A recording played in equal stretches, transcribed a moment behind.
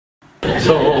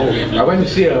So I went to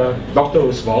see a doctor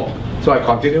who smoked. So I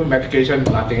continued medication,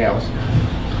 nothing else.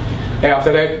 And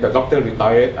after that, the doctor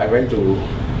retired. I went to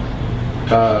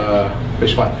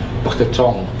which one? Dr.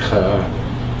 Chong.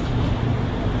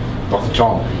 Dr.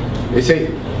 Chong. He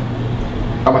said,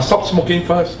 I must stop smoking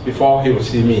first before he will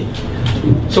see me.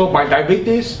 So my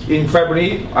diabetes in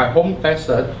February, I home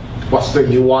tested, was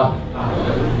 21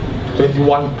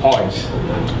 points.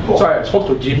 So I spoke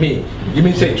to Jimmy.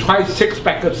 Jimmy said, try 6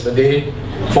 packets a day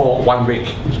for 1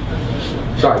 week.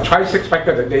 So I tried 6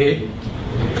 packets a day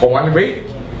for 1 week.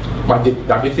 My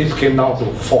diabetes came down to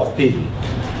 14.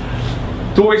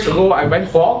 2 weeks ago, I went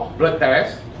for blood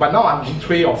test, but now I'm eating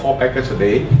 3 or 4 packets a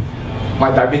day. My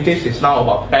diabetes is now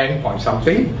about 10 point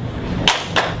something.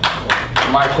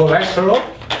 My cholesterol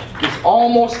is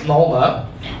almost normal.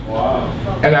 Wow.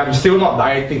 And I'm still not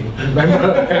dieting,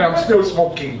 remember? And I'm still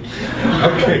smoking.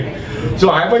 Okay. So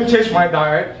I haven't changed my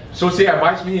diet. Susie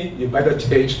advised me, you better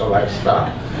change the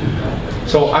lifestyle.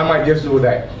 So I might just do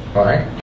that. Alright?